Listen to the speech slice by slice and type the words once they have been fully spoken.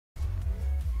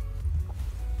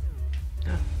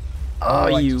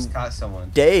Oh, I you just caught someone.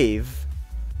 Dave.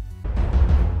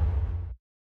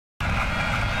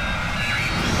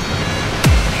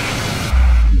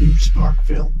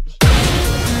 Newsparkfilms.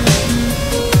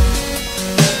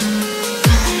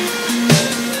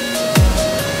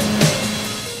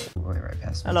 Right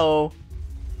past me. Hello.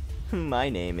 My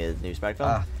name is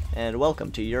Newsparkfilms, and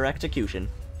welcome to your execution.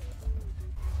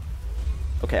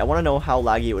 Okay, I want to know how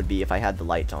laggy it would be if I had the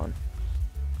lights on.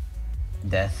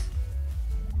 Death.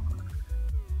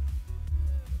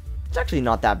 It's actually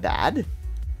not that bad.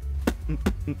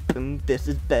 This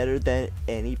is better than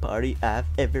any party I've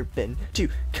ever been to,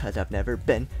 'cause I've never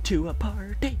been to a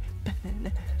party.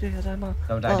 Don't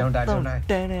die, don't die, don't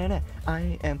die.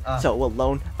 I am so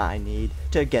alone, I need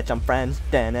to get some friends,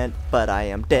 but I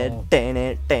am dead.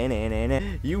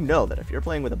 You know that if you're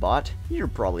playing with a bot, you're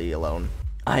probably alone.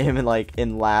 I am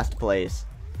in last place,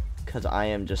 'cause I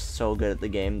am just so good at the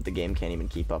game can't even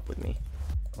keep up with me.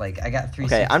 Like, I got 3.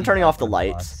 Okay, I'm turning off the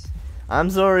lights. I'm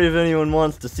sorry if anyone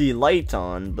wants to see lights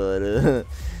on, but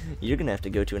you're gonna have to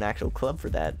go to an actual club for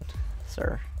that,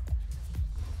 sir.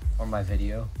 Or my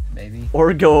video, maybe.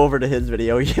 Or go over to his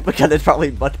video, because it's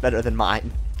probably much better than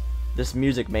mine. This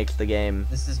music makes the game.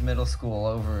 This is middle school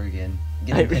over again.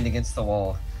 Getting pinned against the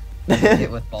wall. Hit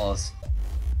with balls.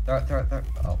 Throw it.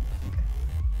 Oh,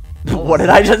 okay. What did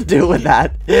I just do with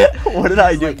that? What did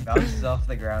I do? Like, bounces off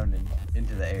the ground and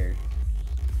into the air.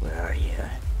 Where are you?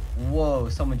 Whoa,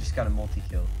 someone just got a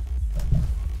multi-kill.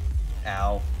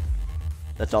 Ow.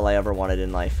 That's all I ever wanted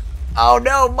in life. Oh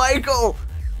no, Michael!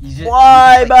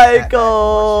 Why, Michael?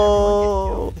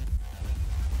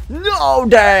 No,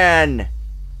 Dan!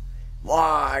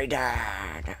 Why,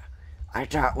 Dan? I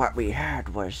thought what we had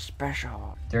was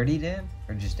special. Dirty Dan?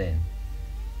 Or just Dan?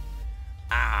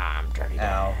 I'm Dirty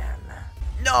Ow. Dan.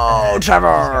 No,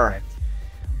 Trevor!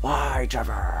 Why,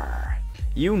 Trevor?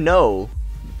 You know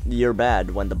you're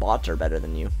bad when the bots are better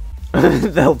than you.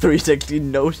 They'll 360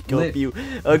 no-scope you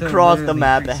across the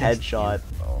map, a headshot.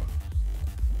 Oh.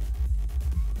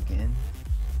 Again?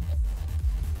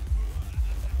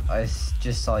 I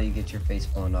just saw you get your face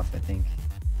blown off, I think.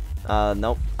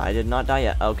 Nope, I did not die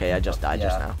yet. Okay, I just died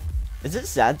just now. Is it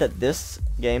sad that this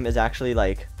game is actually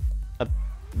like a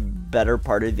better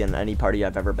party than any party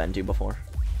I've ever been to before?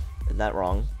 Is that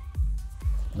wrong?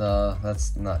 No,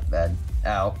 that's not bad.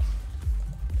 Ow.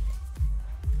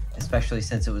 Especially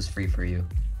since it was free for you.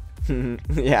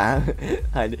 Yeah.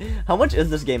 How much is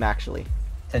this game actually?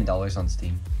 $10 on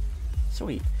Steam.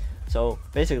 Sweet. So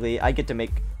basically, I get to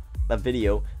make a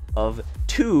video of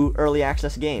 2 early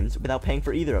access games without paying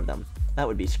for either of them. That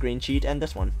would be Screen Cheat and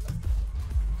this one.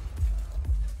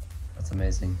 That's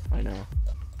amazing. I know.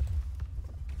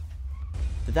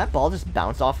 Did that ball just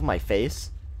bounce off of my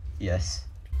face? Yes.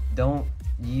 Don't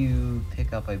you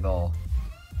pick up a ball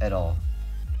at all.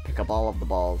 Pick up all of the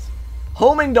balls.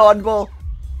 Homing dodgeball!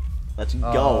 Let's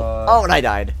go. Oh, and I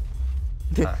died.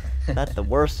 That's the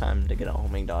worst time to get a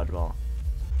homing dodgeball.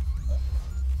 Well,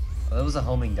 that was a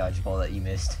homing dodgeball that you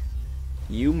missed.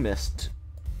 You missed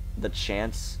the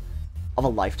chance of a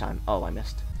lifetime. Oh, I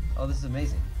missed. Oh, this is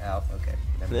amazing. Ow, okay.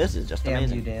 This is just Damn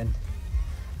amazing. you, Dan.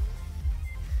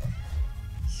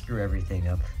 Screw everything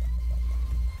up.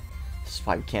 This is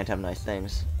why we can't have nice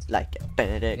things. Like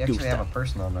Benedict We actually Gustav. have a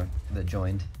person on there that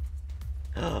joined.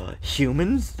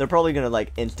 Humans? They're probably gonna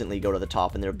instantly go to the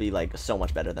top and they'll be so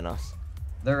much better than us.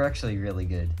 They're actually really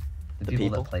good. The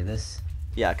people that play this.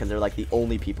 Yeah, because they're the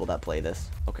only people that play this.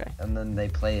 Okay. And then they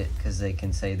play it because they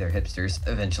can say they're hipsters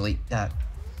eventually.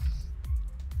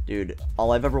 Dude,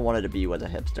 all I've ever wanted to be was a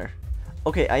hipster.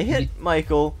 Okay, I hit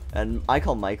Michael, and I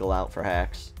call Michael out for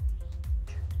hacks.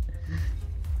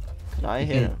 Cause I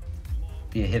hit him.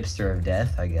 Be a hipster of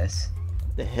death, I guess.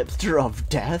 The hipster of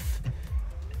death?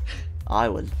 I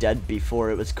was dead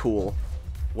before it was cool.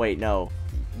 Wait, no.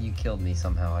 You killed me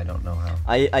somehow, I don't know how.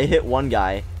 I hit one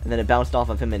guy, and then it bounced off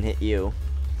of him and hit you.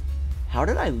 How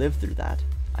did I live through that?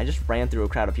 I just ran through a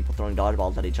crowd of people throwing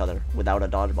dodgeballs at each other without a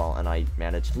dodgeball, and I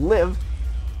managed to live.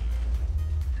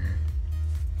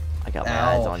 I got my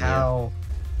eyes on you.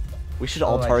 We should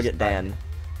all target Dan.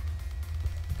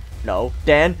 No,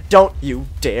 Dan, don't you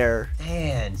dare.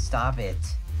 Dan, stop it.